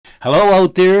Hello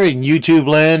out there in YouTube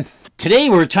land. Today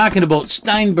we're talking about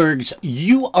Steinberg's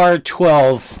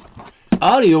UR12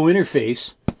 audio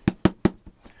interface.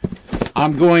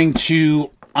 I'm going to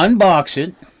unbox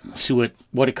it, see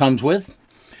what it comes with.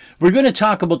 We're going to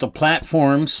talk about the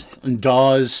platforms and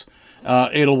DAWs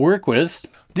it'll work with.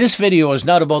 This video is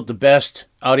not about the best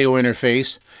audio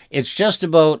interface. It's just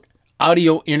about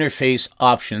audio interface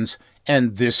options,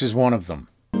 and this is one of them.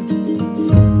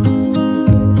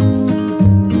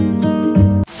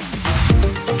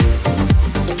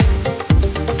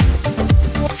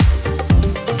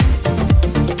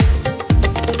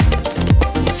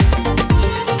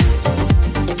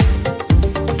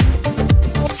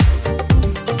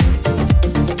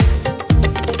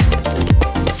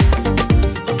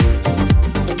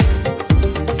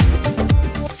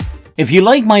 If you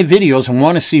like my videos and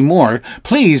want to see more,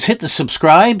 please hit the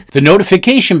subscribe, the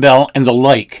notification bell, and the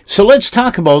like. So let's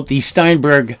talk about the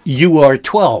Steinberg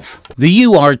UR12. The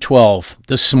UR12,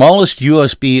 the smallest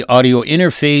USB audio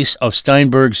interface of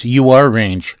Steinberg's UR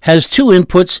range, has two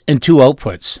inputs and two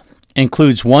outputs.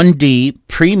 Includes one D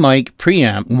pre-mic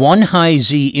preamp, one high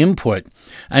Z input,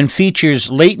 and features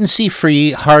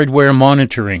latency-free hardware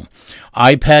monitoring,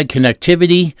 iPad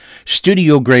connectivity,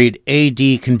 studio-grade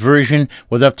AD conversion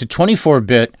with up to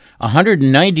 24-bit,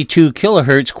 192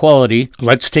 kilohertz quality.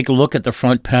 Let's take a look at the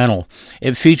front panel.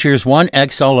 It features one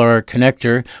XLR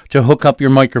connector to hook up your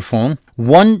microphone,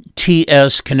 one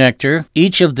TS connector.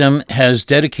 Each of them has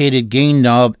dedicated gain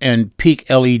knob and peak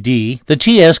LED. The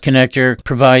TS connector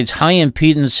provides high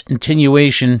impedance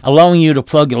attenuation, allowing you to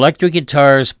plug electric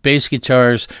guitars, bass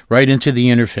guitars right into the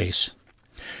interface.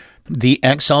 The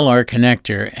XLR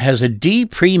connector has a D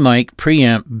pre-mic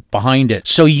preamp behind it,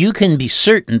 so you can be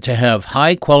certain to have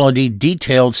high-quality,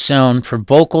 detailed sound for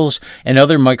vocals and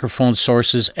other microphone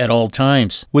sources at all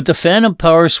times. With the phantom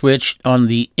power switch on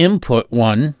the input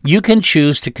one, you can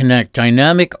choose to connect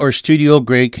dynamic or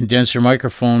studio-grade condenser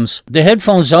microphones. The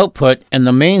headphones output and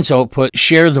the mains output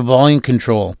share the volume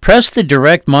control. Press the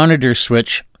direct monitor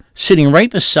switch sitting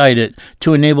right beside it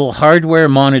to enable hardware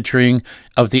monitoring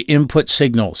of the input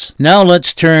signals. Now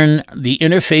let's turn the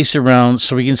interface around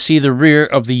so we can see the rear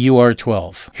of the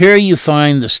UR12. Here you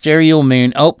find the stereo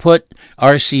main output,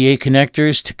 RCA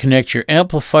connectors to connect your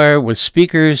amplifier with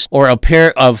speakers or a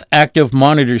pair of active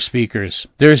monitor speakers.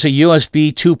 There's a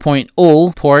USB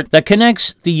 2.0 port that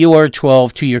connects the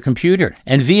UR12 to your computer.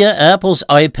 And via Apple's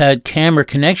iPad camera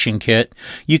connection kit,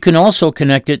 you can also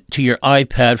connect it to your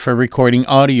iPad for recording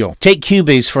audio. Take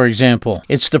Cubase for example.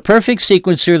 It's the perfect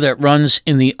sequencer that runs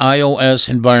in the iOS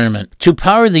environment. To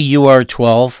power the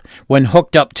UR12, when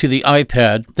hooked up to the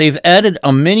iPad, they've added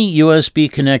a mini USB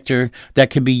connector that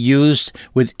can be used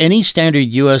with any standard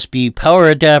USB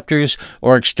power adapters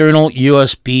or external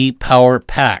USB power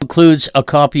pack. It includes a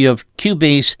copy of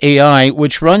Cubase AI,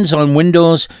 which runs on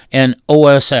Windows and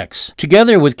OS X.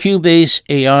 Together with Cubase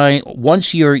AI,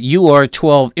 once your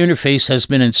UR12 interface has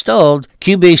been installed,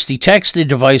 Cubase detects the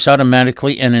device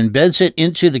automatically and embeds it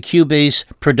into the Cubase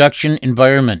production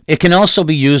environment. It can also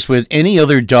be used with any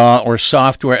other DAW or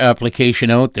software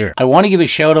application out there. I want to give a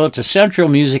shout out to Central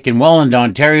Music in Welland,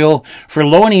 Ontario for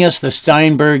loaning us the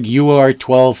Steinberg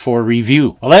UR12 for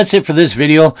review. Well, that's it for this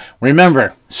video.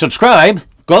 Remember, subscribe,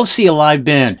 go see a live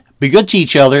band, be good to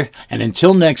each other, and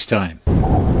until next time.